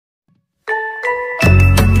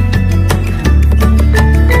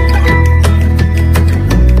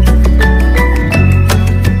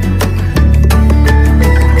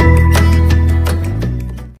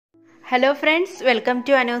Hello friends, welcome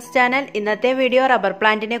to Anu's channel. ഇന്നത്തെ video rubber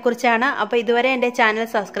പ്ലാന്റിനെ കുറിച്ചാണ്. അപ്പോൾ ഇതുവരെ എൻ്റെ ചാനൽ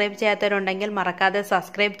സബ്സ്ക്രൈബ് ചെയ്യാത്തവരുണ്ടെങ്കിൽ മറക്കാതെ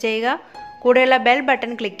സബ്സ്ക്രൈബ് ചെയ്യുക. കൂടെയുള്ള ബെൽ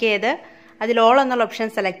ബട്ടൺ ക്ലിക്ക് ചെയ്ത് അതിൽ ഓൾ എന്നുള്ള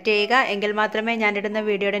ഓപ്ഷൻ സെലക്ട് ചെയ്യുക. എങ്കിൽ മാത്രമേ ഞാൻ ഇടുന്ന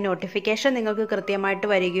വീഡിയോയുടെ നോട്ടിഫിക്കേഷൻ നിങ്ങൾക്ക് കൃത്യമായിട്ട്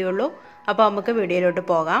വരികയുള്ളൂ. അപ്പോൾ നമുക്ക് വീഡിയോയിലോട്ട്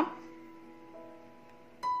പോകാം.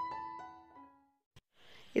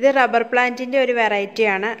 ഇത് റബ്ബർ പ്ലാന്റിന്റെ ഒരു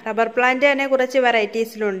വെറൈറ്റിയാണ്. റബ്ബർ പ്ലാന്റ് തന്നെ കുറച്ച്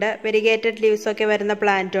വെറൈറ്റീസിലുണ്ട്. വെരിഗേറ്റഡ് ലീവ്സ് ഒക്കെ വരുന്ന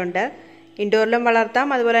പ്ലാന്റ് ഉണ്ട്. ഇൻഡോറിലും വളർത്താം,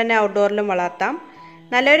 അതുപോലെ തന്നെ ഔട്ട്ഡോറിലും വളർത്താം.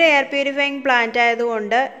 നല്ലൊരു എയർ പ്യൂരിഫയിങ് പ്ലാന്റ്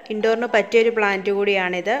ആയതുകൊണ്ട് ഇൻഡോറിന് പറ്റിയൊരു പ്ലാന്റ്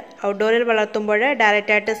കൂടിയാണിത്. ഔട്ട്ഡോറിൽ വളർത്തുമ്പോൾ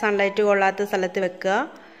ഡയറക്റ്റായിട്ട് സൺലൈറ്റ് കൊള്ളാത്ത സ്ഥലത്ത് വെക്കുക.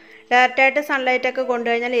 ഡയറക്റ്റായിട്ട് സൺലൈറ്റ് ഒക്കെ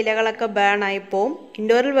കൊണ്ടുകഴിഞ്ഞാൽ ഇലകളൊക്കെ ബേൺ ആയി പോവും.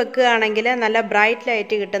 ഇൻഡോറിൽ വെക്കുകയാണെങ്കിൽ നല്ല ബ്രൈറ്റ്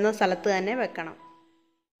ലൈറ്റ് കിട്ടുന്ന സ്ഥലത്ത് തന്നെ വെക്കണം.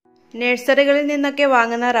 നഴ്സറികളിൽ നിന്നൊക്കെ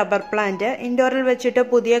വാങ്ങുന്ന റബ്ബർ പ്ലാന്റ് ഇൻഡോറിൽ വെച്ചിട്ട്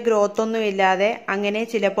പുതിയ ഗ്രോത്ത് ഒന്നും ഇല്ലാതെ അങ്ങനെ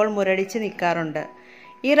ചിലപ്പോൾ മുരടിച്ച് നിൽക്കാറുണ്ട്.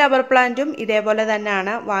 ഈ റബ്ബർ പ്ലാന്റും ഇതേപോലെ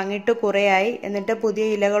തന്നെയാണ്. വാങ്ങിയിട്ട് കുറേയായി, എന്നിട്ട് പുതിയ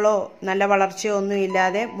ഇലകളോ നല്ല വളർച്ചയോ ഒന്നും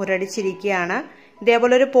ഇല്ലാതെ മുരടിച്ചിരിക്കുകയാണ്.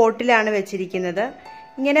 ഇതേപോലെ ഒരു പോട്ടിലാണ് വെച്ചിരിക്കുന്നത്.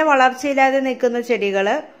 ഇങ്ങനെ വളർച്ചയില്ലാതെ നിൽക്കുന്ന ചെടികൾ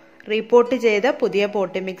റീപോട്ട് ചെയ്ത് പുതിയ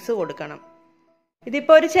പോട്ട് മിക്സ് കൊടുക്കണം.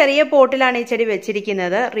 ഇതിപ്പോൾ ഒരു ചെറിയ പോട്ടിലാണ് ഈ ചെടി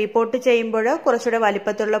വെച്ചിരിക്കുന്നത്. റീപോട്ട് ചെയ്യുമ്പോൾ കുറച്ചുകൂടെ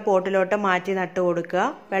വലിപ്പത്തിലുള്ള പോട്ടിലോട്ട് മാറ്റി നട്ടു കൊടുക്കുക.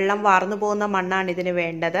 വെള്ളം വാർന്നു പോകുന്ന മണ്ണാണ് ഇതിന്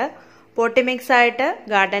വേണ്ടത്. പോട്ട് മിക്സ് ആയിട്ട്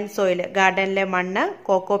ഗാർഡൻ സോയിൽ, ഗാർഡനിലെ മണ്ണ്,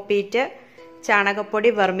 കോക്കോപീറ്റ്, ചാണകപ്പൊടി,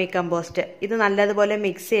 വെർമി കമ്പോസ്റ്റ് ഇത് നല്ലതുപോലെ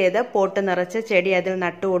മിക്സ് ചെയ്ത് പോട്ട് നിറച്ച് ചെടി അതിൽ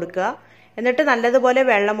നട്ടു കൊടുക്കുക. എന്നിട്ട് നല്ലതുപോലെ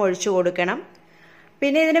വെള്ളം ഒഴിച്ചു കൊടുക്കണം.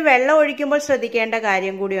 പിന്നെ ഇതിന് വെള്ളം ഒഴിക്കുമ്പോൾ ശ്രദ്ധിക്കേണ്ട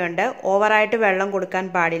കാര്യം കൂടിയുണ്ട്. ഓവറായിട്ട് വെള്ളം കൊടുക്കാൻ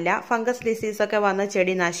പാടില്ല. ഫംഗസ് ഡിസീസൊക്കെ വന്ന്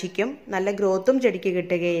ചെടി നശിക്കും. നല്ല ഗ്രോത്തും ചെടിക്ക്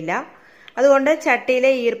കിട്ടുകയില്ല. അതുകൊണ്ട്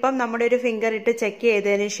ചട്ടിയിലെ ഈർപ്പം നമ്മുടെ ഒരു ഫിംഗർ ഇട്ട് ചെക്ക്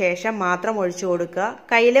ചെയ്തതിന് ശേഷം മാത്രം ഒഴിച്ചു കൊടുക്കുക.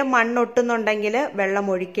 കയ്യിൽ മണ്ണൊട്ടുന്നുണ്ടെങ്കിൽ വെള്ളം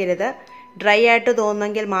ഒഴിക്കരുത്. ഡ്രൈ ആയിട്ട്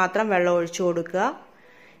തോന്നുമെങ്കിൽ മാത്രം വെള്ളം ഒഴിച്ചു കൊടുക്കുക.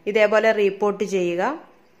 ഇതേപോലെ റീപോട്ട് ചെയ്യുക.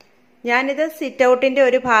 ഞാനിത് സിറ്റ് ഔട്ടിന്റെ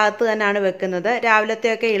ഒരു ഭാഗത്ത് തന്നെയാണ് വെക്കുന്നത്.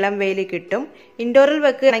 രാവിലത്തെയൊക്കെ ഇളം വെയിൽ കിട്ടും. ഇൻഡോറിൽ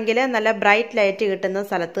വെക്കുകയാണെങ്കിൽ നല്ല ബ്രൈറ്റ് ലൈറ്റ് കിട്ടുന്ന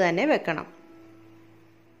സ്ഥലത്ത് തന്നെ വെക്കണം.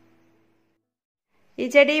 ഈ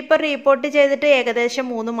ചെടി ഇപ്പോൾ റീപോട്ട് ചെയ്തിട്ട് ഏകദേശം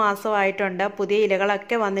 3 മാസമായിട്ടുണ്ട്. പുതിയ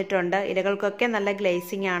ഇലകളൊക്കെ വന്നിട്ടുണ്ട്. ഇലകൾക്കൊക്കെ നല്ല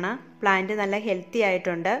ഗ്ലേസിംഗ് ആണ്. പ്ലാന്റ് നല്ല ഹെൽത്തി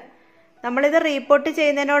ആയിട്ടുണ്ട്. നമ്മളിത് റീപോട്ട്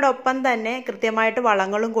ചെയ്യുന്നതിനോടൊപ്പം തന്നെ കൃത്യമായിട്ട്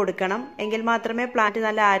വളങ്ങളും കൊടുക്കണം. എങ്കിൽ മാത്രമേ പ്ലാന്റ്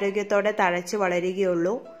നല്ല ആരോഗ്യത്തോടെ തഴച്ച്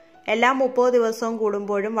വളരുകയുള്ളൂ. എല്ലാ 30 ദിവസവും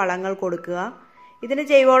കൂടുമ്പോഴും വളങ്ങൾ കൊടുക്കുക. ഇതിന്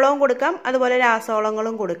ജൈവവളവും കൊടുക്കാം, അതുപോലെ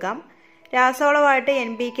രാസവളങ്ങളും കൊടുക്കാം. രാസവളമായിട്ട്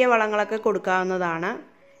NPK വളങ്ങളൊക്കെ കൊടുക്കാവുന്നതാണ്.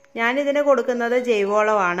 ഞാനിതിന് കൊടുക്കുന്നത്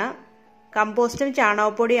ജൈവവളമാണ്. കമ്പോസ്റ്റും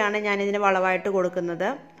ചാണകപ്പൊടിയാണ് ഞാനിതിന് വളമായിട്ട് കൊടുക്കുന്നത്.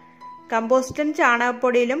 കമ്പോസ്റ്റും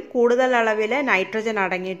ചാണകപ്പൊടിയിലും കൂടുതൽ അളവിൽ നൈട്രജൻ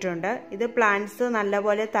അടങ്ങിയിട്ടുണ്ട്. ഇത് പ്ലാന്റ്സ്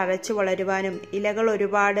നല്ലപോലെ തഴച്ചു വളരുവാനും ഇലകൾ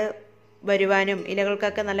ഒരുപാട് വരുവാനും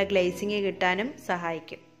ഇലകൾക്കൊക്കെ നല്ല ഗ്ലേസിംഗ് കിട്ടാനും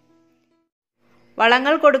സഹായിക്കും.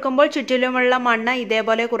 വളങ്ങൾ കൊടുക്കുമ്പോൾ ചുറ്റിലുമുള്ള മണ്ണ്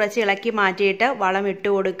ഇതേപോലെ കുറച്ച് ഇളക്കി മാറ്റിയിട്ട് വളം ഇട്ട്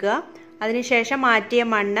കൊടുക്കുക. അതിനുശേഷം മാറ്റിയ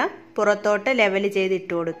മണ്ണ് പുറത്തോട്ട് ലെവൽ ചെയ്ത്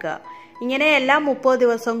ഇട്ട് കൊടുക്കുക. ഇങ്ങനെ എല്ലാ 30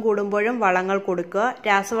 ദിവസം കൂടുമ്പോഴും വളങ്ങൾ കൊടുക്കുക.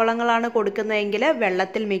 രാസവളങ്ങളാണ് കൊടുക്കുന്നതെങ്കിൽ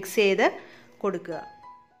വെള്ളത്തിൽ മിക്സ് ചെയ്ത് കൊടുക്കുക.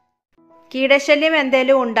 കീടശല്യം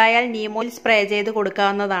എന്തെങ്കിലും ഉണ്ടായാൽ നീമോയിൽ സ്പ്രേ ചെയ്ത്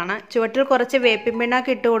കൊടുക്കാവുന്നതാണ്. ചുവട്ടിൽ കുറച്ച് വേപ്പിൻ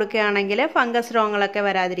പിണ്ണാക്ക് ഇട്ട് കൊടുക്കുകയാണെങ്കിൽ ഫംഗസ് രോഗങ്ങളൊക്കെ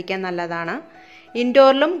വരാതിരിക്കാൻ നല്ലതാണ്.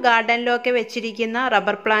 ഇൻഡോറിലും ഗാർഡനിലും ഒക്കെ വെച്ചിരിക്കുന്ന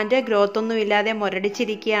റബ്ബർ പ്ലാന്റ് ഗ്രോത്ത് ഒന്നും ഇല്ലാതെ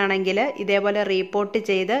മുരടിച്ചിരിക്കുകയാണെങ്കിൽ ഇതേപോലെ റീപോട്ട്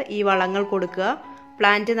ചെയ്ത് ഈ വളങ്ങൾ കൊടുക്കുക.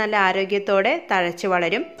 പ്ലാന്റ് നല്ല ആരോഗ്യത്തോടെ തഴച്ചു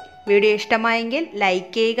വളരും. വീഡിയോ ഇഷ്ടമായെങ്കിൽ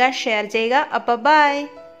ലൈക്ക് ചെയ്യുക, ഷെയർ ചെയ്യുക. അപ്പോൾ ബൈ.